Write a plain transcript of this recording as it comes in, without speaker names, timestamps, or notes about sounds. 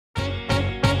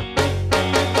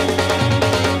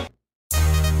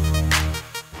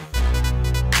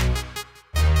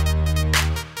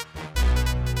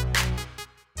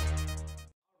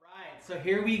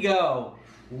here we go.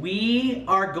 We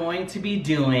are going to be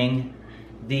doing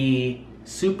the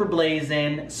Super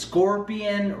Blazin'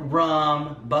 Scorpion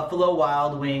Rum Buffalo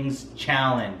Wild Wings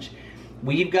Challenge.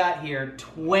 We've got here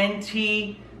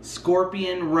 20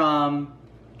 Scorpion Rum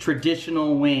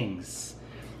traditional wings.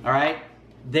 All right,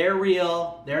 they're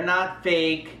real, they're not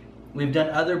fake. We've done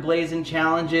other Blazin'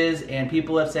 challenges and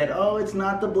people have said, oh, it's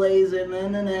not the Blazin', nah,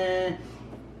 nah, nah.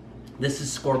 This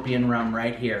is Scorpion Rum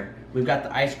right here. We've got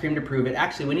the ice cream to prove it.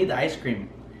 Actually, we need the ice cream.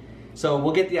 So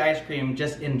we'll get the ice cream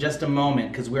in just a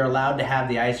moment because we're allowed to have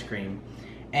the ice cream.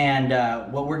 And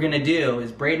what we're gonna do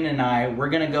is Braden and I, we're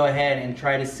gonna go ahead and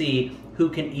try to see who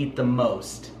can eat the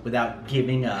most without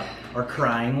giving up or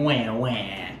crying wah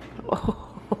wah.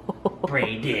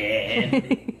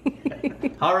 Braden.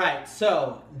 All right,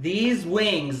 so these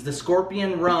wings, the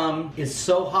Scorpion Rum is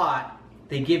so hot,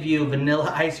 they give you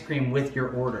vanilla ice cream with your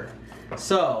order.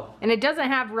 So. And it doesn't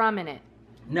have rum in it.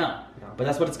 No, but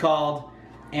that's what it's called.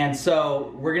 And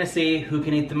so we're gonna see who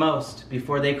can eat the most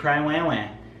before they cry wah wah.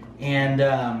 And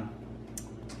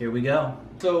here we go.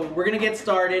 So we're gonna get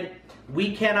started.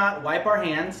 We cannot wipe our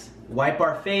hands, wipe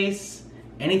our face,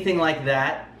 anything like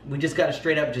that. We just gotta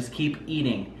straight up just keep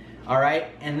eating, all right?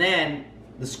 And then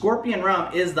the Scorpion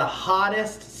Rum is the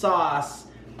hottest sauce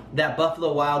that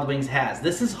Buffalo Wild Wings has.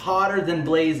 This is hotter than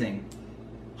Blazing.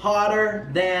 Hotter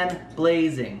than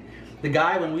Blazing. The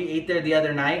guy, when we ate there the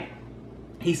other night,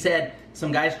 he said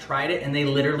some guys tried it and they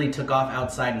literally took off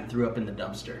outside and threw up in the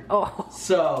dumpster. Oh.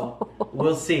 So,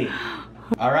 we'll see.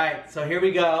 All right, so here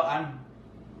we go. I'm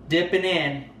dipping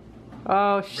in.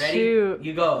 Oh, Ready? shoot.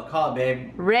 You go, call it,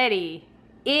 babe. Ready,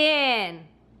 in,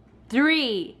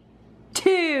 3,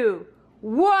 2,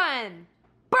 1,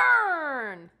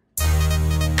 burn!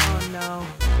 Oh no,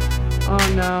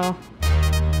 oh no.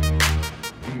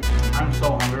 I'm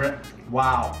so hungry.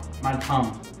 Wow, my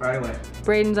tongue, right away.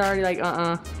 Braden's already like,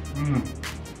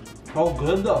 Oh,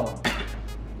 good though.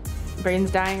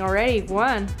 Braden's dying already,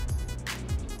 1.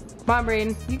 Come on,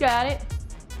 Braden, you got it.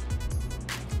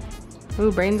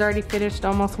 Ooh, Braden's already finished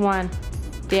almost 1.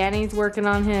 Danny's working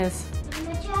on his.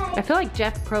 I feel like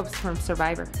Jeff Probst from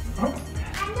Survivor. I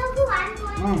know who I'm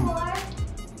going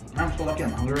for. I'm so lucky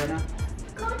I'm hungry right now.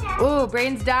 Go down. Ooh,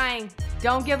 Braden's dying.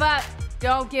 Don't give up.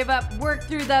 Don't give up. Work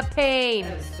through the pain.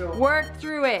 So Work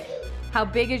through it. How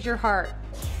big is your heart?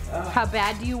 How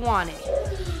bad do you want it?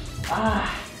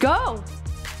 Go.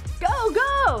 Go,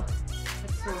 go.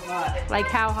 It's so hot. Like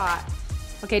how hot?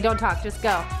 Okay, don't talk. Just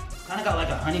go. Kind of got like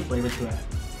a honey flavor to it.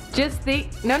 Just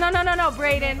think. No, no, no, no, no,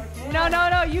 Braden. No, no,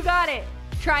 no. You got it.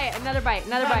 Try it. Another bite.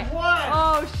 Another bite.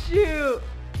 Oh, shoot.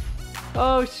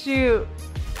 Oh, shoot.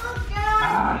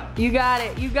 You got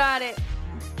it. You got it.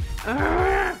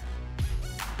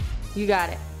 You got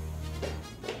it.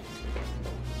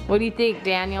 What do you think,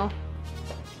 Daniel?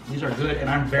 These are good and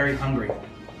I'm very hungry.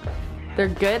 They're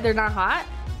good? They're not hot?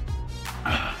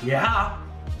 Yeah.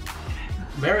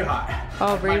 Very hot.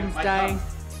 Oh, Braden's dying.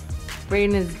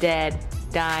 Braden is dead.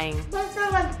 Dying. But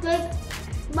they're like good,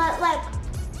 but like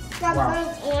they're good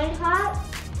and hot.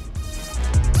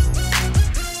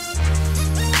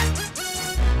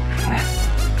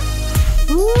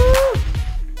 Woo!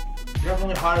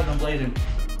 Definitely hotter than Blazing.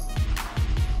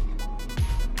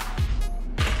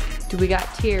 Do we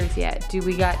got tears yet? Do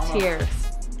we got tears?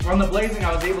 From the Blazing,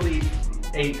 I was able to eat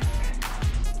 8.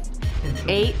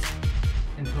 8?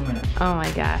 In 2 minutes. Oh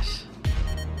my gosh.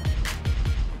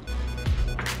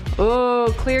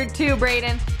 Oh, cleared 2,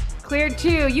 Braden. Cleared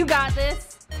 2. You got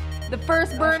this. The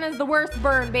first burn is the worst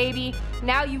burn, baby.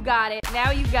 Now you got it.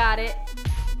 Now you got it.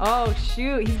 Oh,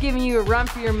 shoot. He's giving you a run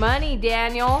for your money,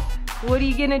 Daniel. What are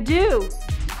you gonna do?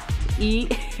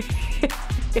 Eat.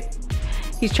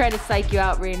 He's trying to psych you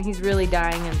out, Braden. He's really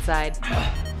dying inside.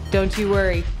 Don't you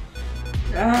worry.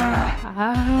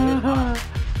 I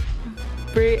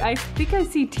think I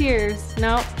see tears.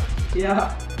 Nope.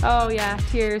 Yeah. Oh yeah,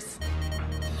 tears.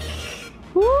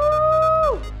 Woo!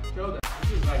 Show that.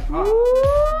 This is like hot.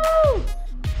 Woo!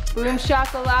 Boom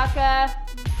shakalaka.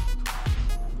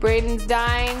 Braden's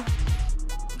dying.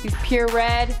 He's pure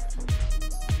red.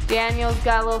 Daniel's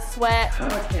got a little sweat. I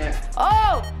can't.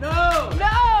 Oh! No!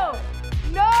 No!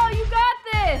 No, you got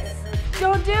this!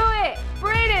 Don't do it!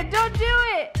 Braden, don't do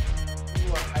it!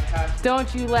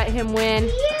 Don't you let him win.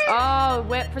 Oh,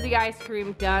 went for the ice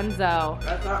cream, Dunzo.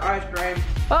 That's not ice cream.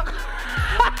 Oh.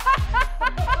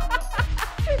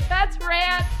 That's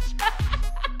ranch.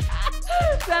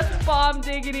 That's bomb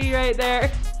diggity right there.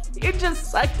 You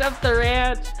just sucked up the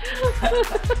ranch.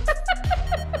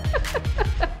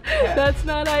 That's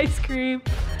not ice cream.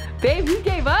 Babe, you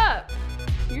gave up.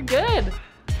 You're good.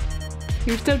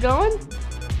 You're still going?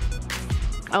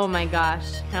 Oh my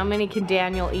gosh. How many can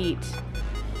Daniel eat?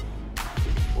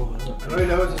 My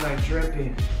nose is like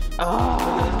dripping.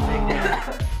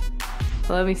 Oh.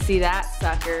 Let me see that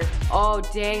sucker. Oh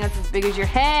dang, that's as big as your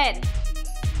head.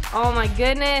 Oh my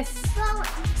goodness.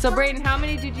 So Braden, how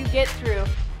many did you get through?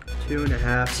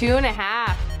 2.5.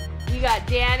 2.5. We got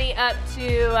Danny up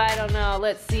to, I don't know,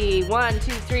 let's see, 1, 2,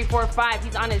 3, 4, 5.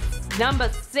 He's on his number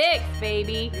 6,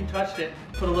 baby. You touched it.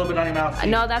 Put a little bit on your mouth. See?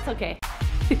 No, that's okay.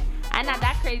 I'm not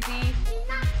that crazy. He's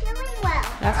not feeling well.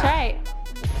 That's right.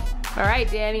 All right,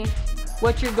 Danny.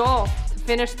 What's your goal? To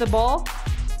finish the bowl?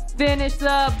 Finish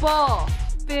the bowl.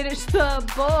 Finish the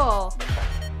bowl.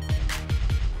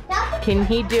 Can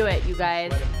he do it, you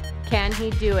guys? Can he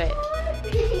do it?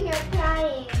 You're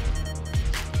crying.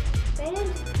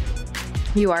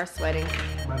 You are sweating.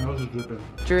 My nose is dripping.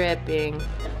 Dripping.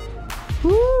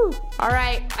 Woo! All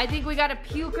right, I think we got a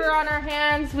puker on our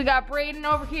hands. We got Braden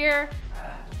over here.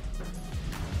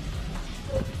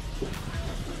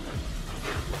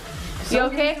 You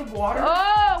okay? Water?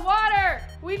 Oh, water!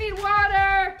 We need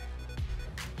water!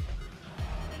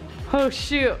 Oh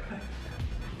shoot.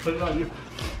 Put it on you.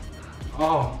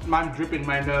 Oh, I'm dripping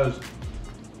my nose.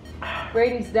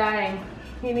 Braden's dying.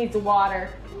 He needs water.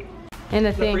 And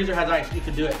the The thing. freezer has ice. You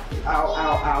can do it. Ow,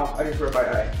 ow, ow. I just rubbed my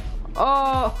eye.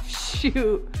 Oh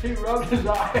shoot. He rubbed his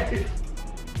eye.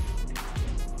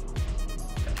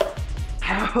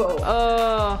 Ow.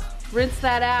 Oh, rinse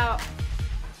that out.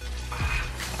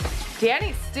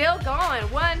 Danny's still going.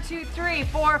 1, 2, 3,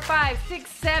 4, 5, 6,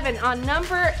 7 on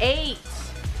number 8.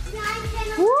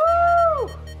 Woo!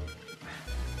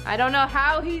 I don't know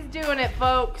how he's doing it,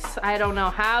 folks. I don't know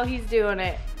how he's doing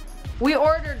it. We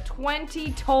ordered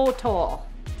 20 total.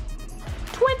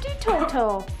 20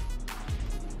 total.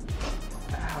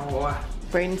 Ow.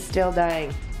 Braden's still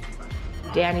dying.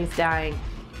 Danny's dying.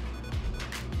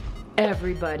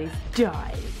 Everybody's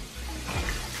dying.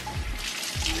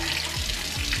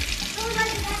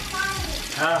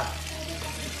 Ah.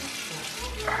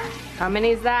 How many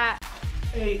is that?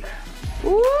 8.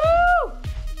 Woo!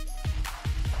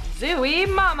 Zooey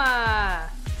mama.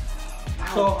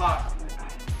 So hot.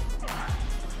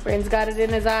 Braden's got it in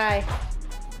his eye.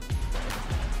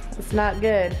 It's not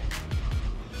good.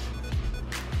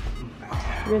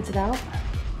 Rinse it out.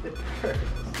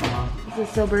 Is it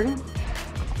still burning?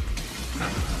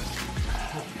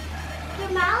 Your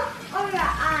mouth or your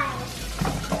eyes?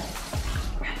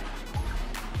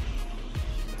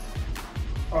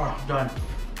 Oh, done.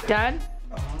 Done?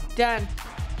 Done.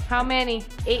 How many?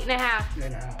 8.5.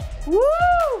 8.5.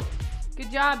 Woo!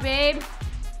 Good job, babe.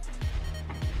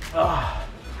 Ah.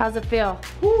 How's it feel?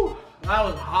 Whew. That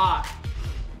was hot.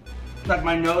 Like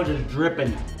my nose is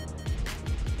dripping.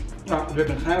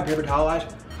 Dripping. Can I have paper towel eyes?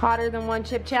 Hotter than 1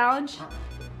 chip challenge?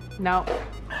 Nope.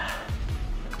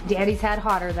 Daddy's had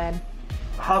hotter then.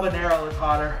 Habanero is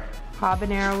hotter.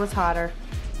 Habanero was hotter.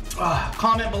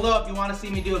 Comment below if you want to see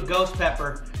me do a ghost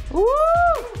pepper. Woo!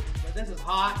 But this is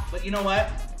hot, but you know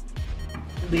what?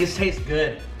 These taste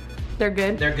good. They're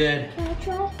good? They're good. Can I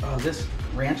try? Oh, this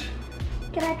ranch?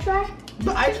 Can I try?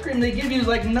 The ice cream they give you is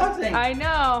like nothing. I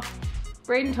know.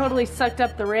 Braden totally sucked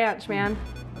up the ranch, man.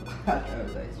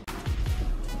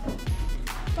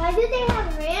 Why do they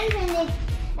have ranch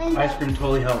and Ice cream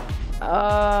totally helped.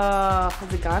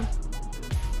 Is it gone?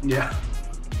 Yeah.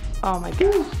 Oh my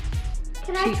gosh.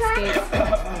 Can I try?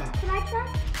 Cheapskates. Can I try?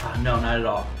 No, not at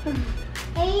all.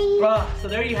 Hey. So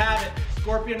there you have it.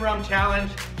 Scorpion Rum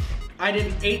Challenge. I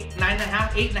did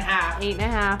 8.5.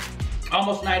 8.5.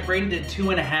 Almost 9. Braden did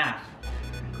 2.5.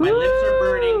 My lips are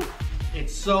burning.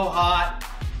 It's so hot.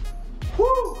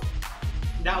 Woo!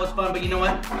 That was fun, but you know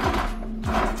what?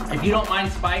 If you don't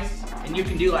mind spice, and you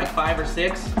can do like 5 or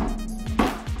 6.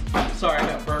 Sorry, I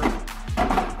got burnt.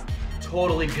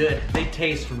 Totally good. They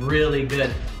taste really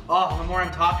good. Oh, the more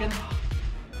I'm talking,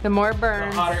 The more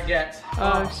burns. the hotter it gets.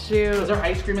 Oh, Is shoot. there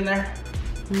ice cream in there?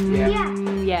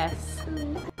 Yes.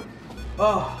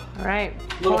 Oh, All right.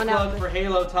 little Pulling out plug for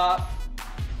Halo Top.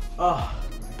 Oh,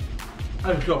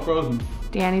 I just feel frozen.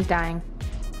 Danny's dying.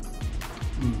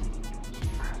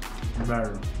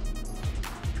 Better.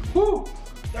 Woo!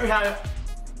 There you have it.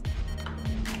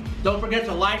 Don't forget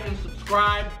to like and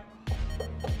subscribe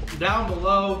down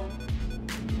below.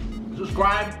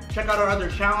 Subscribe, check out our other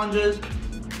challenges.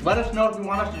 Let us know if you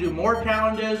want us to do more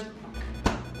challenges.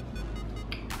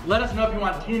 Let us know if you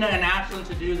want Tina and Ashlyn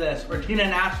to do this, or Tina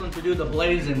and Ashlyn to do the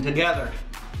blazing together.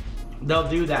 They'll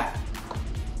do that.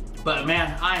 But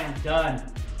man, I am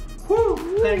done. Woo!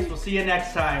 Thanks, we'll see you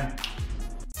next time.